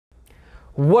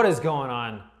What is going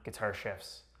on, guitar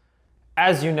chefs?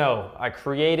 As you know, I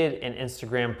created an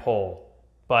Instagram poll,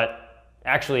 but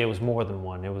actually it was more than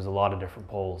one. It was a lot of different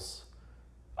polls.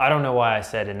 I don't know why I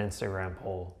said an Instagram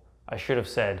poll. I should have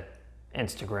said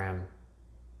Instagram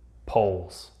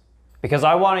polls, because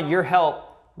I wanted your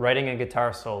help writing a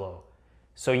guitar solo.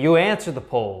 So you answered the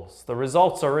polls, the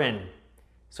results are in.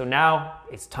 So now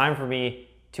it's time for me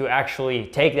to actually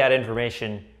take that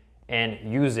information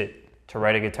and use it to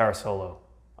write a guitar solo,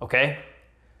 okay?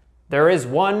 There is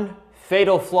one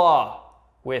fatal flaw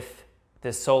with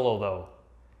this solo though.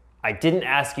 I didn't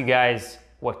ask you guys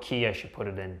what key I should put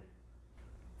it in.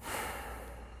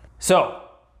 So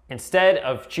instead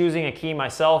of choosing a key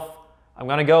myself, I'm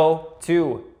gonna go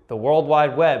to the World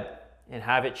Wide Web and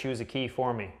have it choose a key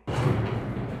for me.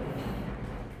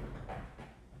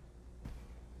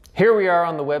 Here we are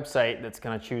on the website that's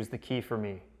gonna choose the key for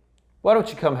me. Why don't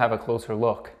you come have a closer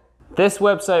look? This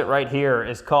website right here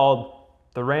is called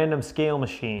the Random Scale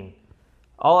Machine.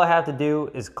 All I have to do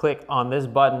is click on this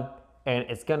button and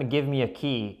it's gonna give me a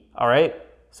key, all right?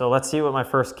 So let's see what my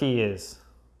first key is.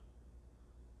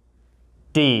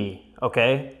 D,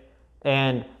 okay?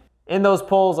 And in those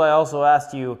polls, I also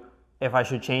asked you if I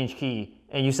should change key,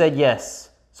 and you said yes.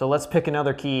 So let's pick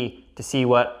another key to see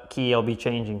what key I'll be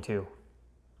changing to.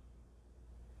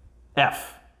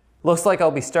 F. Looks like I'll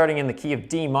be starting in the key of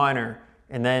D minor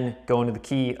and then going to the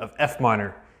key of F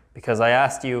minor, because I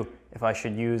asked you if I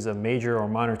should use a major or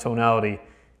minor tonality,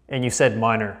 and you said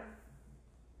minor.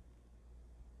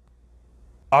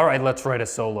 All right, let's write a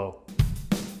solo.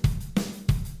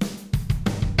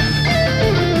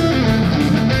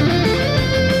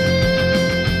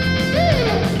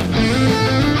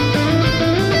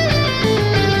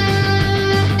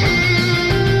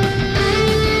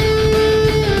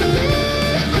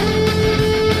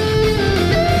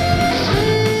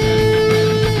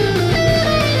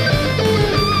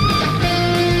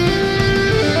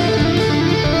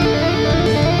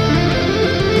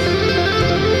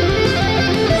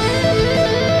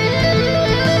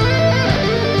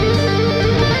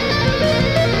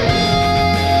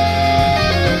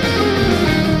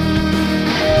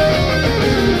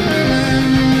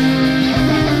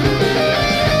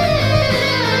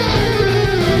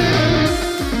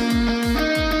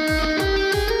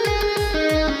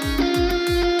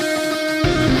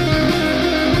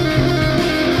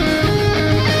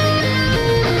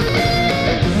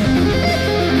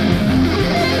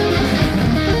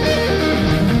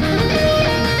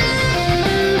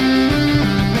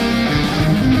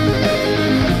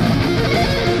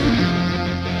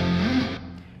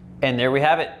 And there we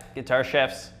have it, guitar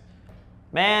chefs.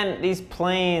 Man, these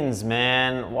planes,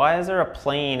 man. Why is there a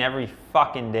plane every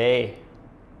fucking day?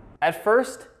 At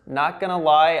first, not gonna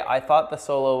lie, I thought the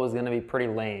solo was gonna be pretty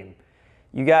lame.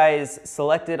 You guys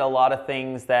selected a lot of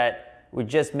things that would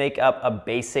just make up a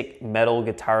basic metal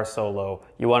guitar solo.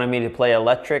 You wanted me to play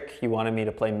electric, you wanted me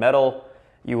to play metal,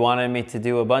 you wanted me to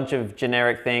do a bunch of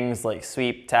generic things like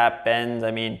sweep, tap, bend.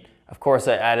 I mean, of course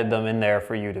I added them in there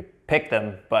for you to pick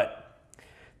them, but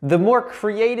the more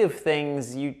creative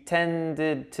things you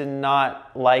tended to not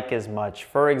like as much.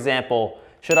 For example,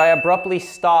 should I abruptly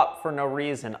stop for no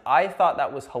reason? I thought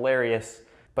that was hilarious,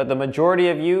 but the majority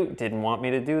of you didn't want me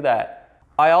to do that.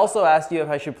 I also asked you if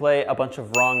I should play a bunch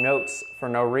of wrong notes for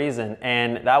no reason,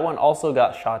 and that one also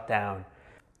got shot down.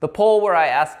 The poll where I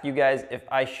asked you guys if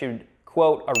I should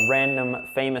quote a random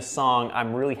famous song,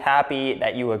 I'm really happy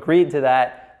that you agreed to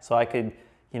that so I could,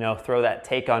 you know, throw that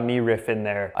Take On Me riff in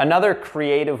there. Another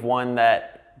creative one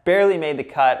that barely made the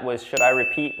cut was, should I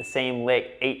repeat the same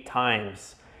lick 8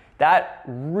 times? That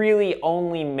really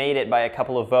only made it by a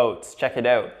couple of votes. Check it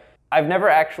out. I've never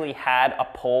actually had a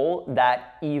poll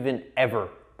that even ever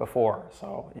before.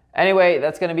 So anyway,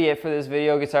 that's gonna be it for this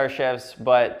video, guitar chefs,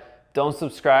 but don't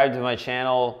subscribe to my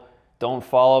channel. Don't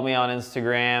follow me on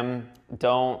Instagram.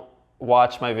 Don't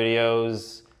watch my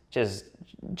videos.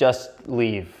 Just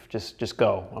leave, just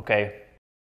go, okay?